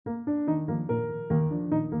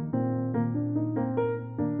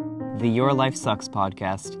the Your Life Sucks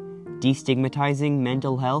podcast, destigmatizing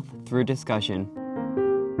mental health through discussion.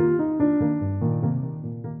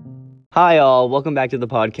 Hi all, welcome back to the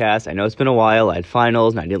podcast. I know it's been a while. I had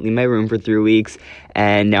finals and I didn't leave my room for 3 weeks,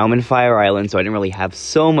 and now I'm in Fire Island, so I didn't really have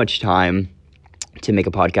so much time to make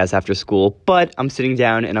a podcast after school, but I'm sitting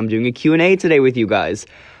down and I'm doing a Q&A today with you guys.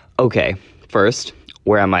 Okay, first,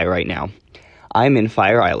 where am I right now? I'm in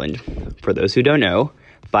Fire Island. For those who don't know,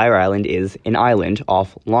 Fire Island is an island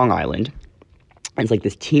off Long Island. And it's like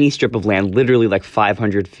this teeny strip of land, literally like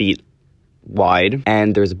 500 feet wide.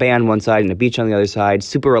 And there's a bay on one side and a beach on the other side.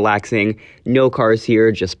 Super relaxing. No cars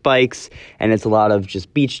here, just bikes. And it's a lot of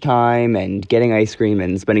just beach time and getting ice cream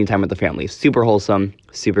and spending time with the family. Super wholesome,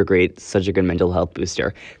 super great, such a good mental health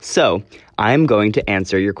booster. So I'm going to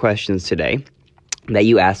answer your questions today that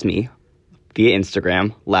you asked me via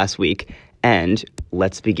Instagram last week. And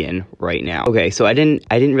let's begin right now. Okay, so I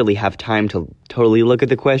didn't really have time to totally look at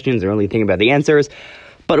the questions and really think about the answers,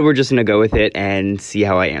 but we're just going to go with it and see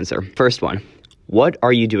how I answer. First one, what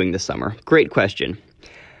are you doing this summer? Great question.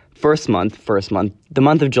 First month, the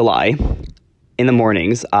month of July, in the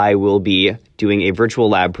mornings, I will be doing a virtual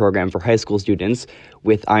lab program for high school students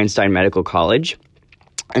with Einstein Medical College.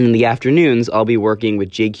 And in the afternoons, I'll be working with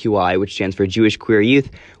JQI, which stands for Jewish Queer Youth,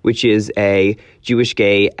 which is a Jewish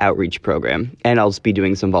gay outreach program. And I'll just be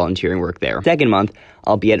doing some volunteering work there. Second month,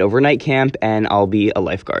 I'll be at overnight camp and I'll be a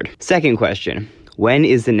lifeguard. Second question, when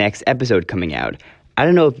is the next episode coming out? I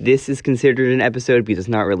don't know if this is considered an episode because it's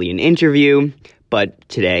not really an interview, but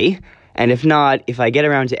today. And if not, if I get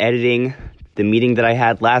around to editing the meeting that I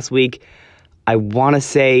had last week, I want to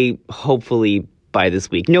say hopefully by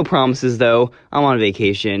this week. No promises though. I'm on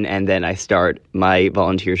vacation and then I start my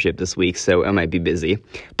volunteership this week, so I might be busy,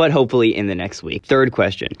 but hopefully in the next week. Third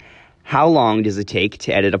question, how long does it take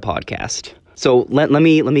to edit a podcast? So let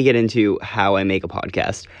me get into how I make a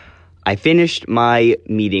podcast. I finished my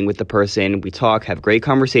meeting with the person, we talk, have great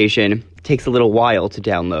conversation. It takes a little while to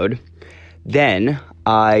download. Then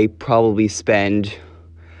I probably spend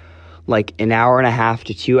like an hour and a half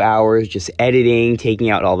to 2 hours just editing, taking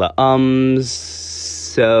out all the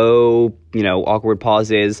awkward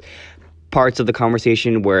pauses, parts of the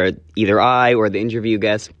conversation where either I or the interview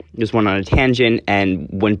guest just went on a tangent and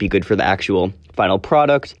wouldn't be good for the actual final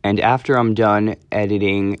product. And after I'm done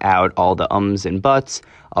editing out all the ums and buts,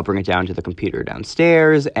 I'll bring it down to the computer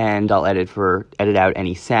downstairs and I'll edit out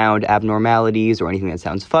any sound abnormalities or anything that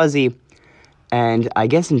sounds fuzzy. And I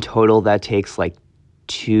guess in total that takes like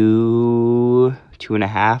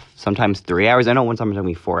 2.5, sometimes 3 hours. I know one time it took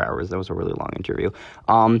me 4 hours. That was a really long interview.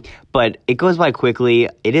 But it goes by quickly.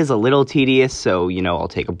 It is a little tedious, so, I'll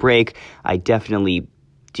take a break. I definitely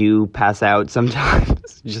do pass out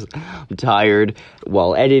sometimes. I'm tired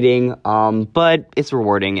while editing. But it's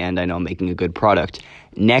rewarding, and I know I'm making a good product.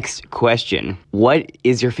 Next question. What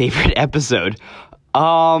is your favorite episode?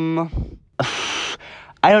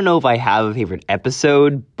 I don't know if I have a favorite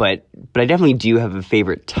episode, but I definitely do have a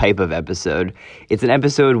favorite type of episode. It's an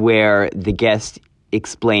episode where the guest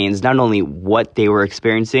explains not only what they were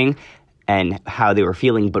experiencing and how they were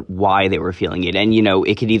feeling, but why they were feeling it. And,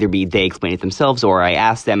 it could either be they explain it themselves or I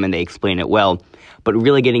ask them and they explain it well. But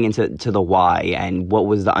really getting into the why and what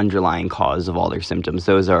was the underlying cause of all their symptoms.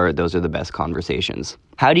 Those are the best conversations.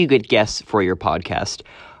 How do you get guests for your podcast?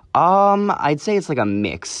 I'd say it's like a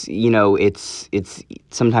mix. It's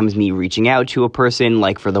sometimes me reaching out to a person,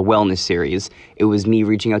 like for the wellness series. It was me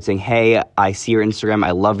reaching out saying, hey, I see your Instagram.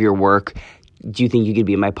 I love your work. Do you think you could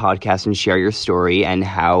be in my podcast and share your story and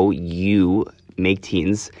how you make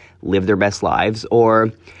teens live their best lives?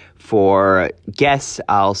 Or for guests,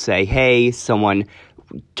 I'll say, hey, someone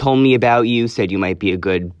told me about you, said you might be a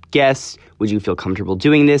good guest. Would you feel comfortable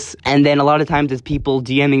doing this? And then a lot of times it's people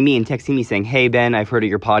DMing me and texting me saying, hey, Ben, I've heard of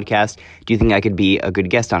your podcast. Do you think I could be a good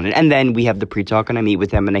guest on it? And then we have the pre-talk and I meet with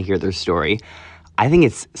them and I hear their story. I think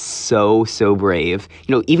it's so, so brave.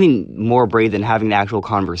 Even more brave than having an actual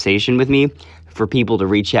conversation with me, for people to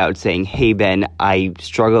reach out saying, hey, Ben, I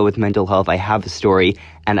struggle with mental health. I have a story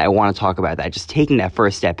and I want to talk about that. Just taking that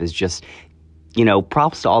first step is just,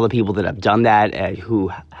 props to all the people that have done that, who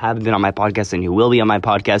have been on my podcast and who will be on my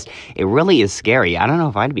podcast. It really is scary. I don't know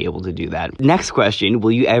if I'd be able to do that. Next question,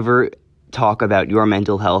 will you ever talk about your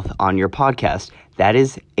mental health on your podcast? That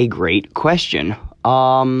is a great question.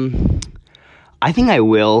 I think I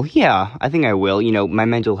will. Yeah, I think I will. My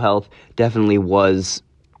mental health definitely was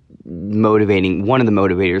motivating, one of the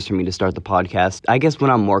motivators for me to start the podcast. I guess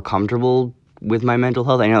when I'm more comfortable with my mental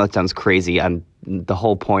health, I know that sounds crazy. The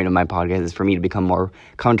whole point of my podcast is for me to become more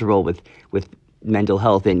comfortable with mental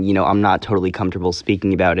health, and I'm not totally comfortable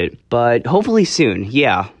speaking about it, but hopefully soon.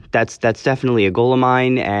 Yeah, that's definitely a goal of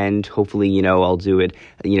mine, and hopefully, I'll do it.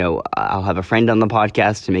 I'll have a friend on the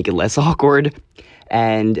podcast to make it less awkward,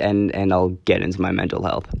 and I'll get into my mental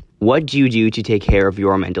health. What do you do to take care of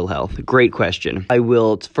your mental health? Great question. I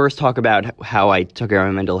will first talk about how I took care of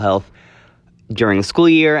my mental health during the school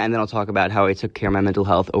year, and then I'll talk about how I took care of my mental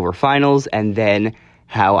health over finals, and then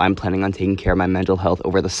how I'm planning on taking care of my mental health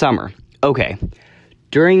over the summer. Okay,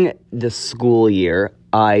 during the school year,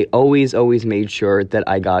 I always made sure that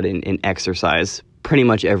I got in exercise pretty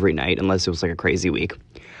much every night, unless it was like a crazy week.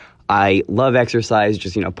 I love exercise,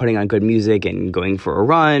 just, putting on good music and going for a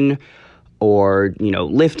run, or,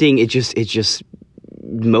 lifting. It just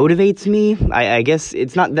motivates me. I guess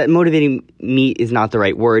it's not that motivating me is not the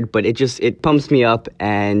right word, but it pumps me up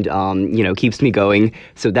and, keeps me going.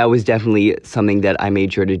 So that was definitely something that I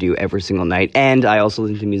made sure to do every single night. And I also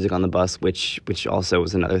listened to music on the bus, which also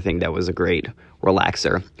was another thing that was a great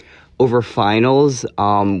relaxer. Over finals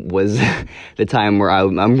was the time where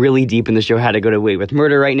I'm really deep in the show How to Get Away with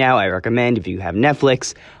Murder right now. I recommend if you have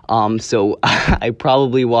Netflix. So I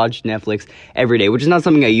probably watched Netflix every day, which is not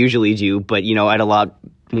something I usually do, but, I had a lot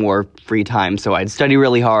more free time. So I'd study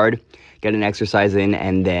really hard, get an exercise in,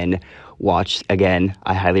 and then watch again.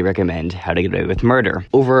 I highly recommend How to Get Away with Murder.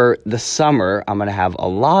 Over the summer, I'm going to have a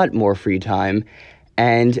lot more free time,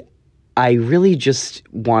 and I really just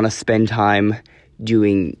want to spend time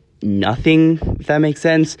doing nothing, if that makes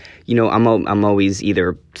sense. I'm always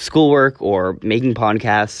either schoolwork or making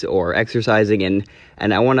podcasts or exercising,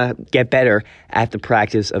 and I want to get better at the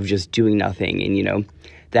practice of just doing nothing. And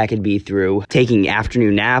that could be through taking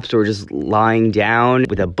afternoon naps, or just lying down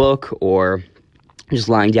with a book, or just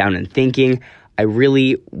lying down and thinking. I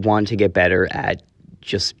really want to get better at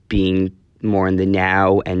just being more in the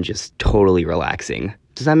now and just totally relaxing.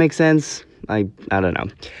 Does that make sense? I don't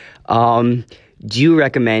know. Do you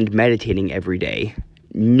recommend meditating every day?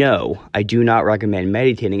 No, I do not recommend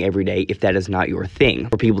meditating every day if that is not your thing.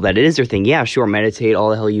 For people that it is their thing, yeah, sure, meditate all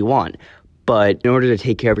the hell you want. But in order to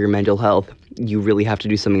take care of your mental health, you really have to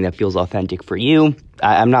do something that feels authentic for you.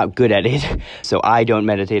 I'm not good at it, so I don't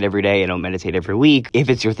meditate every day. I don't meditate every week. If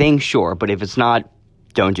it's your thing, sure, but if it's not,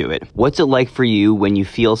 don't do it. What's it like for you when you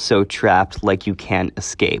feel so trapped like you can't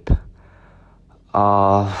escape?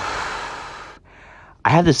 I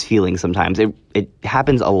have this feeling sometimes. It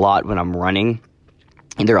happens a lot when I'm running,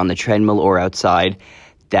 either on the treadmill or outside,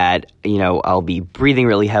 that, I'll be breathing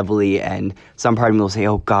really heavily, and some part of me will say,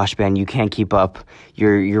 oh gosh, Ben, you can't keep up.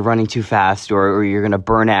 You're running too fast, or you're going to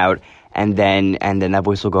burn out. And then that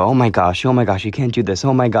voice will go, oh my gosh, you can't do this.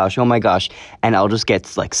 Oh my gosh. And I'll just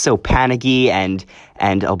get like so panicky, and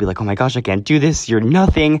I'll be like, oh my gosh, I can't do this. You're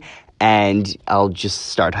nothing. And I'll just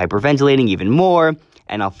start hyperventilating even more.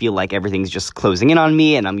 And I'll feel like everything's just closing in on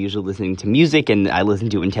me, and I'm usually listening to music, and I listen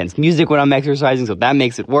to intense music when I'm exercising, so that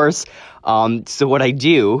makes it worse. So what I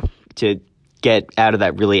do to get out of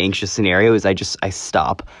that really anxious scenario is I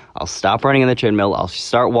stop. I'll stop running on the treadmill, I'll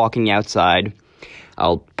start walking outside,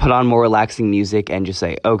 I'll put on more relaxing music and just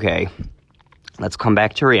say, okay, let's come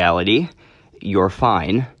back to reality, you're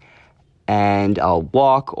fine, and I'll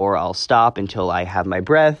walk or I'll stop until I have my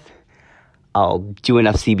breath. I'll do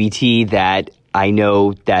enough CBT that I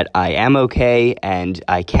know that I am okay and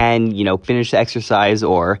I can, finish the exercise.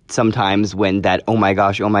 Or sometimes when that oh my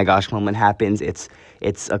gosh moment happens,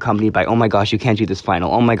 it's accompanied by, oh my gosh, you can't do this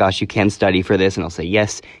final. Oh my gosh, you can study for this. And I'll say,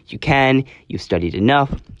 yes, you can. You've studied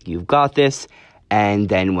enough. You've got this. And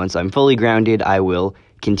then once I'm fully grounded, I will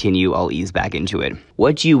continue. I'll ease back into it.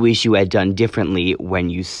 What do you wish you had done differently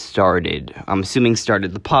when you started? I'm assuming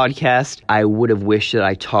started the podcast. I would have wished that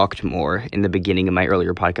I talked more in the beginning of my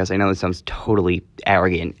earlier podcast. I know it sounds totally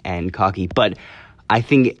arrogant and cocky, but I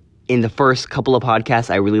think in the first couple of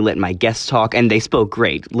podcasts, I really let my guests talk, and they spoke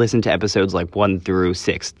great. Listen to episodes like 1 through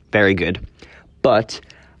 6. Very good. But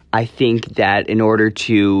I think that in order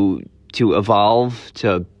to evolve,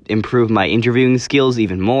 to improve my interviewing skills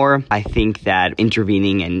even more, I think that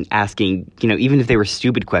intervening and asking, even if they were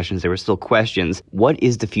stupid questions, they were still questions. What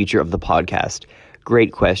is the future of the podcast?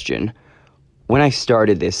 Great question. When I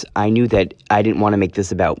started this, I knew that I didn't want to make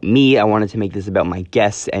this about me. I wanted to make this about my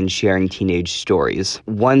guests and sharing teenage stories.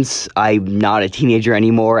 Once I'm not a teenager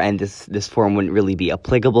anymore and this form wouldn't really be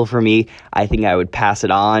applicable for me, I think I would pass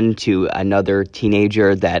it on to another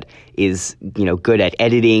teenager that is, good at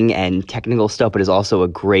editing and technical stuff, but is also a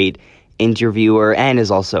great interviewer and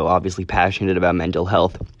is also obviously passionate about mental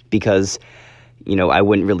health, because, I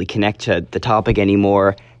wouldn't really connect to the topic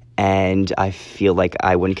anymore. And I feel like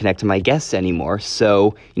I wouldn't connect to my guests anymore.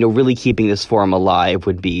 So, really keeping this forum alive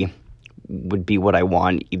would be what I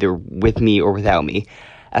want, either with me or without me.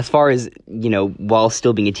 as far as, while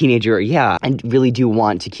still being a teenager, yeah, I really do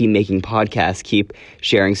want to keep making podcasts, keep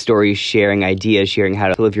sharing stories, sharing ideas, sharing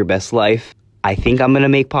how to live your best life. I think I'm going to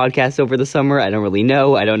make podcasts over the summer. I don't really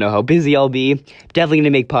know. I don't know how busy I'll be. Definitely going to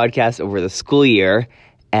make podcasts over the school year.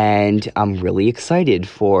 And I'm really excited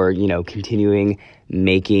for, continuing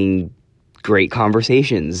making great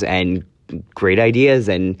conversations and great ideas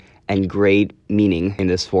and great meaning in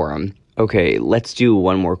this forum. Okay, let's do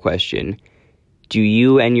one more question. Do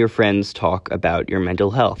you and your friends talk about your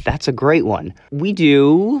mental health? That's a great one. We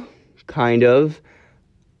do, kind of.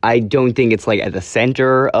 I don't think it's at the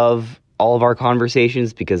center of all of our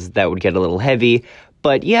conversations because that would get a little heavy.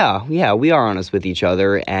 But yeah, we are honest with each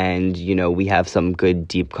other and, we have some good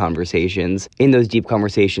deep conversations. In those deep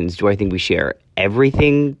conversations, do I think we share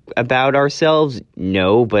everything about ourselves?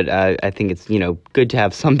 No, but I think it's, good to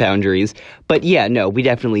have some boundaries. But yeah, no, we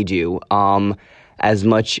definitely do. As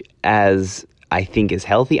much as I think is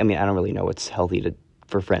healthy. I mean, I don't really know what's healthy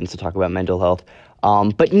for friends to talk about mental health.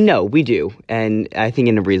 But no, we do. And I think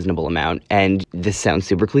in a reasonable amount. And this sounds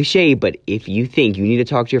super cliche, but if you think you need to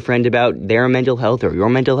talk to your friend about their mental health or your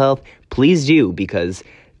mental health, please do, because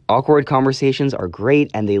awkward conversations are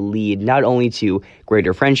great and they lead not only to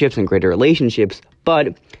greater friendships and greater relationships,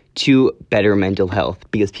 but to better mental health,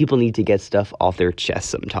 because people need to get stuff off their chest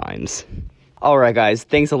sometimes. All right, guys,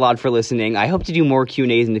 thanks a lot for listening. I hope to do more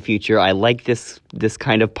Q&As in the future. I like this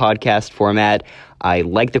kind of podcast format. I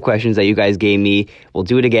like the questions that you guys gave me. We'll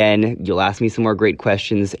do it again. You'll ask me some more great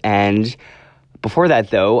questions. And before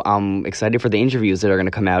that, though, I'm excited for the interviews that are going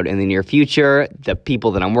to come out in the near future. The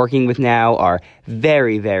people that I'm working with now are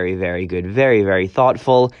very, very, very good, very, very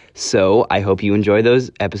thoughtful. So I hope you enjoy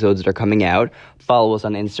those episodes that are coming out. Follow us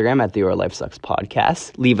on Instagram at the Your Life Sucks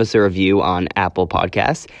Podcast. Leave us a review on Apple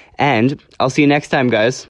Podcasts. And I'll see you next time, guys.